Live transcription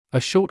A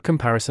short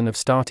comparison of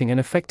starting an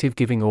effective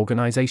giving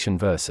organization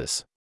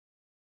versus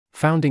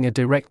founding a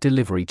direct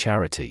delivery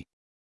charity.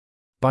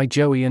 By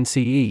Joey and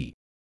CE.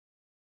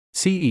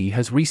 CE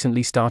has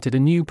recently started a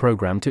new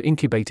program to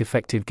incubate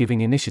effective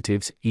giving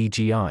initiatives,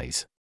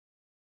 EGIs.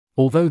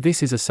 Although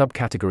this is a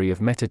subcategory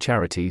of meta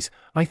charities,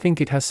 I think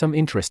it has some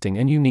interesting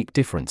and unique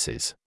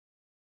differences.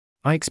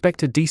 I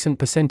expect a decent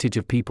percentage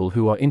of people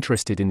who are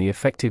interested in the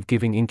effective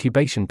giving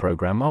incubation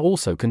program are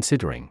also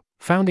considering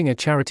founding a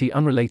charity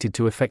unrelated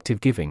to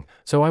effective giving,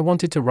 so I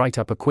wanted to write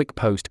up a quick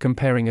post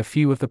comparing a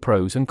few of the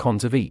pros and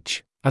cons of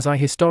each, as I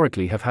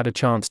historically have had a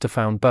chance to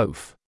found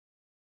both.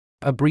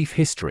 A brief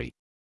history.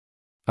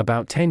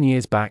 About 10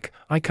 years back,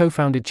 I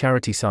co-founded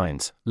Charity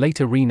Science,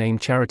 later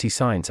renamed Charity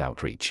Science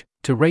Outreach,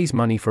 to raise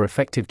money for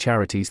effective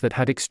charities that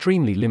had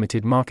extremely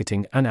limited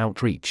marketing and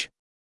outreach.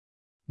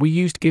 We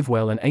used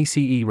GiveWell and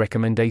ACE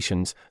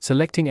recommendations,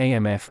 selecting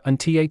AMF and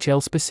THL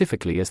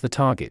specifically as the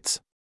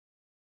targets.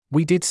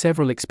 We did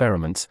several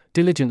experiments,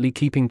 diligently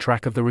keeping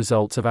track of the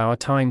results of our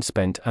time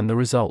spent and the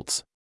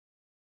results.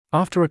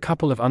 After a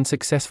couple of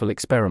unsuccessful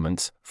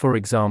experiments, for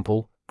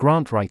example,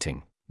 grant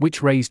writing,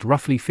 which raised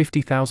roughly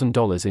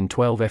 $50,000 in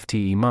 12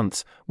 FTE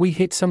months, we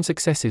hit some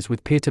successes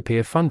with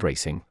peer-to-peer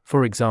fundraising,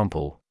 for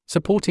example,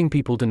 supporting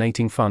people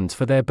donating funds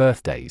for their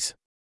birthdays.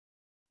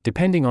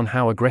 Depending on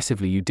how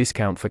aggressively you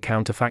discount for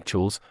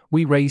counterfactuals,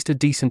 we raised a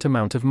decent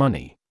amount of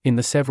money, in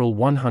the several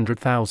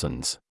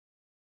 100,000s.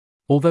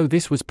 Although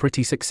this was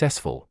pretty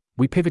successful,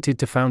 we pivoted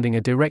to founding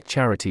a direct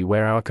charity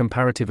where our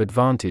comparative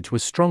advantage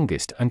was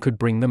strongest and could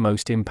bring the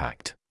most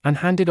impact, and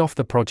handed off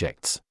the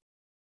projects.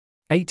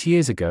 8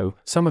 years ago,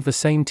 some of the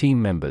same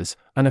team members,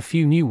 and a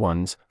few new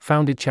ones,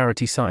 founded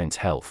Charity Science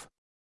Health.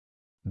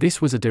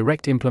 This was a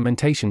direct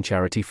implementation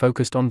charity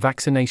focused on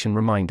vaccination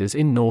reminders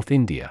in North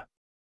India.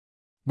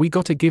 We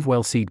got a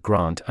GiveWell seed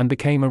grant and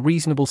became a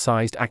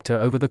reasonable-sized actor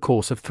over the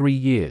course of 3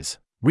 years,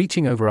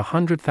 reaching over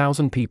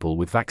 100,000 people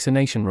with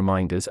vaccination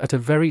reminders at a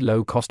very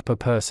low cost per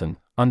person,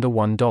 under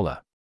 $1.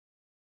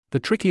 The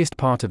trickiest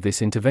part of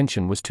this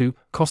intervention was to,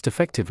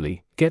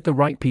 cost-effectively, get the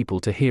right people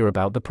to hear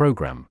about the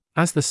program,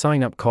 as the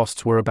sign-up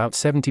costs were about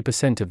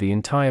 70% of the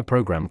entire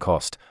program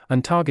cost,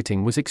 and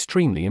targeting was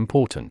extremely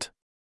important.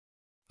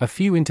 A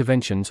few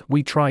interventions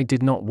we tried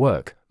did not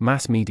work: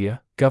 mass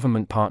media,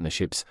 government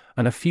partnerships,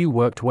 and a few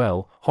worked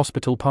well: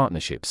 hospital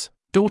partnerships,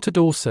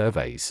 door-to-door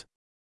surveys.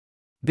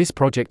 This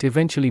project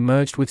eventually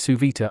merged with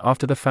Suvita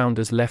after the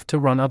founders left to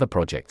run other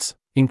projects,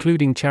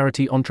 including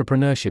charity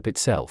entrepreneurship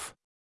itself.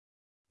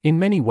 In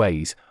many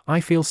ways,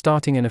 I feel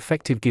starting an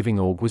effective giving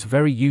org was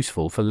very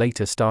useful for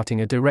later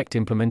starting a direct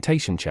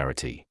implementation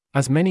charity,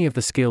 as many of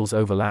the skills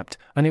overlapped,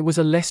 and it was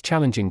a less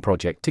challenging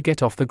project to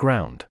get off the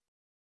ground.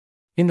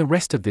 In the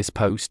rest of this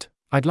post,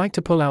 I'd like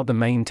to pull out the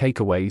main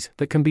takeaways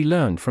that can be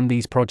learned from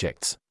these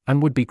projects,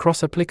 and would be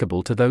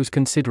cross-applicable to those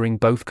considering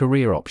both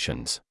career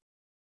options.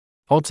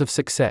 Odds of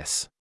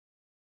success.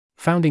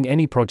 Founding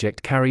any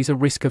project carries a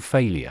risk of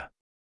failure.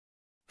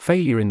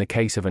 Failure in the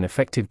case of an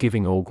effective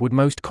giving org would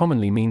most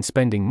commonly mean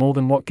spending more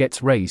than what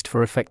gets raised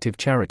for effective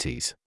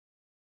charities.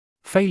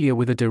 Failure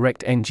with a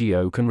direct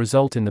NGO can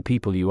result in the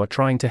people you are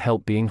trying to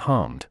help being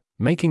harmed,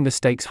 making the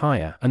stakes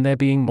higher and there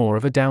being more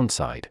of a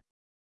downside.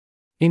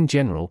 In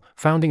general,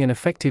 founding an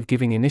effective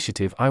giving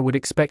initiative I would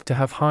expect to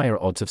have higher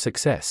odds of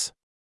success.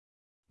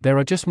 There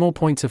are just more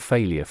points of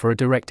failure for a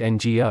direct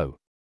NGO.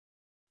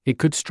 It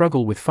could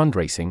struggle with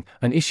fundraising,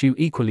 an issue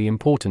equally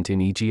important in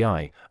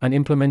EGI, and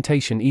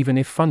implementation even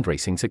if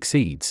fundraising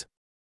succeeds.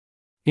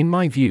 In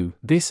my view,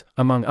 this,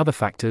 among other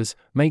factors,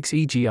 makes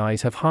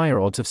EGIs have higher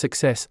odds of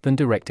success than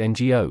direct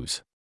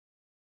NGOs.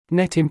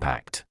 Net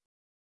impact.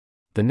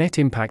 The net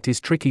impact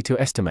is tricky to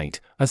estimate,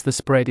 as the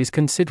spread is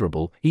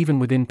considerable, even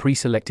within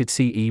pre-selected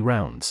CE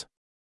rounds.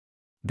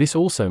 This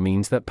also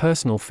means that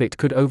personal fit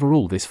could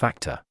overrule this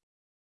factor.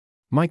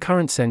 My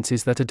current sense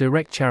is that a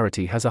direct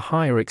charity has a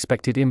higher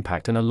expected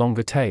impact and a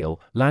longer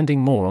tail, landing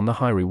more on the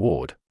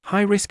high-reward,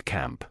 high-risk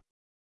camp.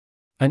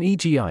 An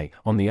EGI,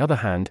 on the other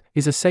hand,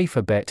 is a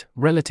safer bet,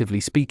 relatively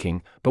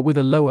speaking, but with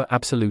a lower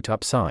absolute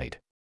upside.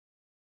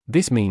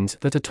 This means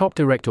that a top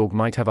direct org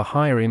might have a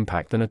higher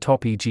impact than a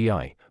top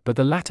EGI, but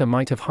the latter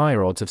might have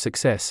higher odds of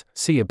success,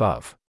 see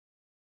above.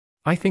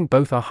 I think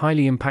both are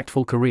highly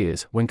impactful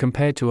careers when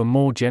compared to a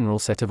more general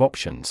set of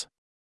options.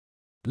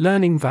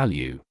 Learning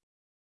value.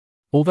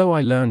 Although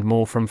I learned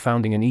more from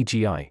founding an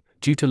EGI,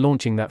 due to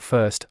launching that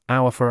first,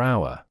 hour for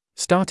hour,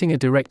 starting a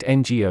direct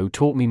NGO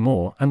taught me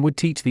more and would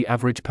teach the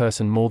average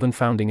person more than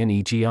founding an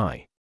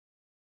EGI.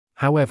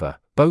 However,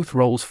 both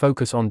roles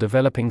focus on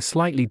developing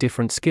slightly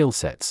different skill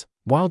sets,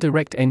 while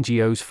direct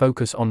NGOs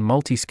focus on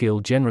multi-skill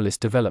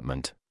generalist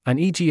development, and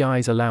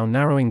EGIs allow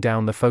narrowing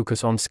down the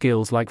focus on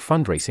skills like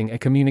fundraising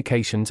and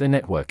communications and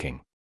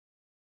networking.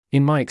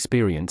 In my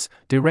experience,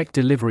 direct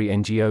delivery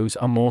NGOs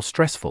are more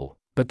stressful,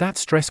 but that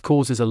stress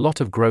causes a lot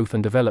of growth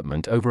and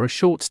development over a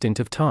short stint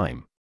of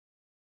time.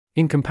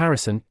 In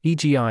comparison,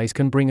 EGIs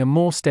can bring a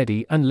more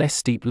steady and less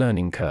steep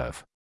learning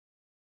curve.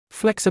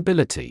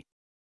 Flexibility.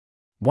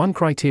 One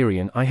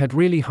criterion I had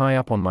really high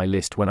up on my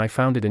list when I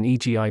founded an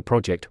EGI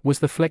project was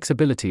the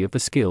flexibility of the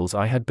skills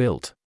I had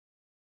built.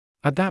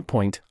 At that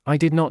point, I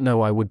did not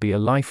know I would be a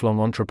lifelong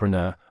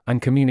entrepreneur,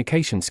 and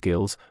communication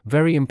skills,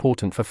 very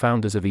important for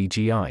founders of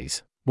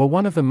EGIs, were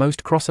one of the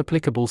most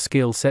cross-applicable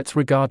skill sets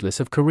regardless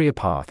of career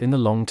path in the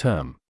long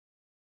term.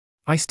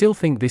 I still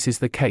think this is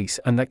the case,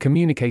 and that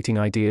communicating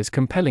ideas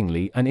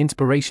compellingly and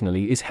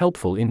inspirationally is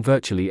helpful in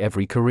virtually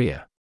every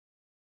career.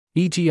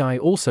 EGI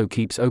also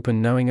keeps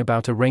open knowing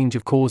about a range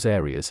of cause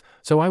areas,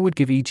 so I would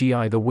give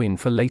EGI the win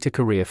for later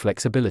career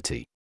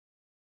flexibility.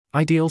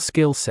 Ideal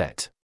skill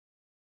set.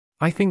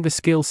 I think the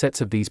skill sets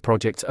of these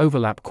projects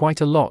overlap quite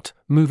a lot,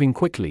 moving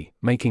quickly,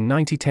 making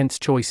 90-10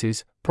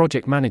 choices,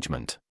 project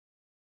management.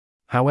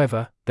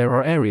 However, there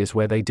are areas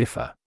where they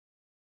differ.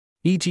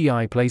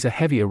 EGI plays a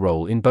heavier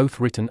role in both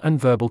written and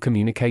verbal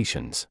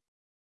communications.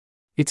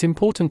 It's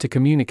important to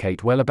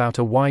communicate well about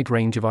a wide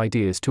range of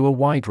ideas to a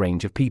wide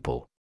range of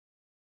people.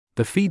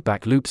 The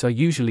feedback loops are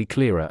usually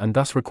clearer and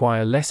thus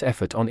require less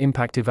effort on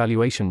impact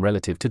evaluation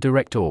relative to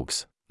direct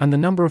orgs, and the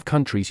number of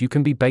countries you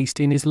can be based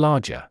in is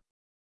larger.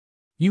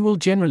 You will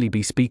generally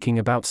be speaking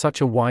about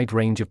such a wide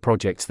range of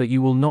projects that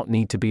you will not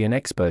need to be an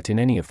expert in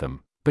any of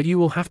them, but you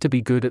will have to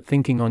be good at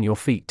thinking on your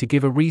feet to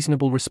give a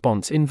reasonable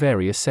response in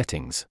various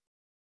settings.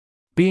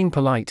 Being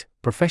polite,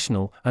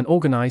 professional, and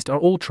organized are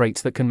all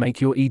traits that can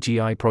make your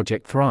EGI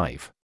project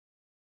thrive.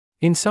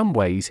 In some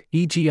ways,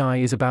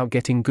 EGI is about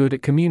getting good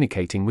at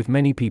communicating with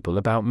many people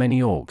about many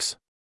orgs.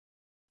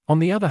 On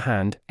the other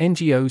hand,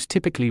 NGOs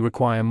typically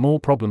require more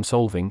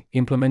problem-solving,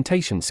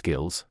 implementation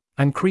skills,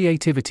 and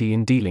creativity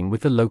in dealing with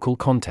the local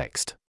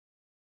context.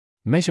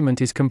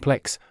 Measurement is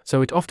complex,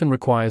 so it often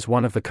requires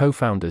one of the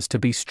co-founders to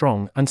be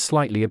strong and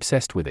slightly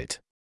obsessed with it.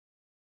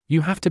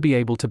 You have to be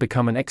able to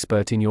become an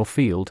expert in your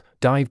field,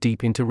 dive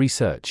deep into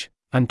research,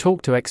 and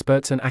talk to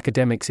experts and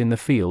academics in the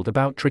field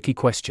about tricky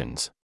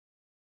questions.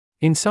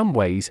 In some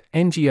ways,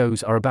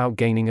 NGOs are about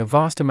gaining a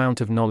vast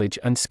amount of knowledge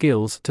and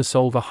skills to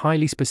solve a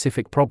highly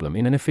specific problem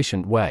in an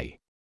efficient way.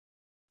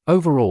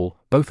 Overall,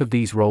 both of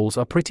these roles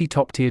are pretty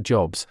top-tier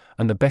jobs,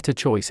 and the better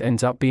choice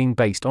ends up being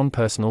based on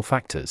personal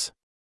factors.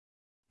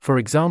 For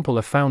example,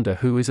 a founder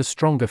who is a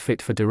stronger fit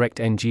for direct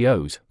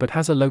NGOs but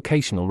has a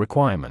locational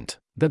requirement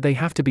that they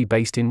have to be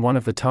based in one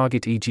of the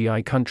target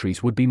EGI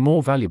countries would be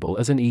more valuable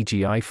as an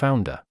EGI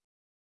founder.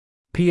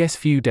 PS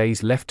few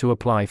days left to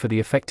apply for the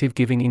Effective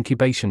Giving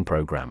Incubation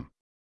Program.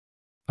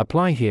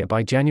 Apply here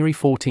by January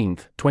 14,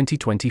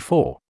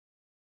 2024.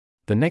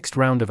 The next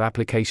round of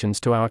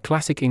applications to our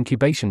Classic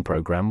Incubation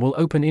Program will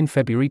open in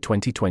February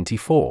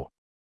 2024.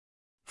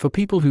 For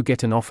people who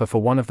get an offer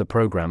for one of the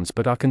programs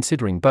but are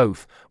considering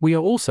both, we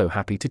are also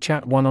happy to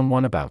chat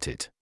one-on-one about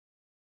it.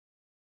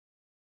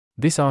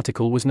 This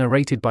article was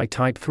narrated by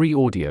Type 3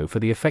 Audio for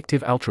the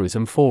Effective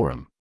Altruism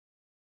Forum.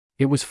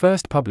 It was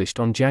first published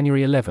on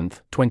January 11,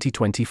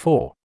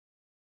 2024.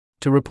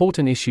 To report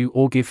an issue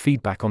or give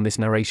feedback on this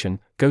narration,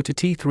 go to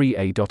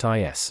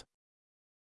t3a.is.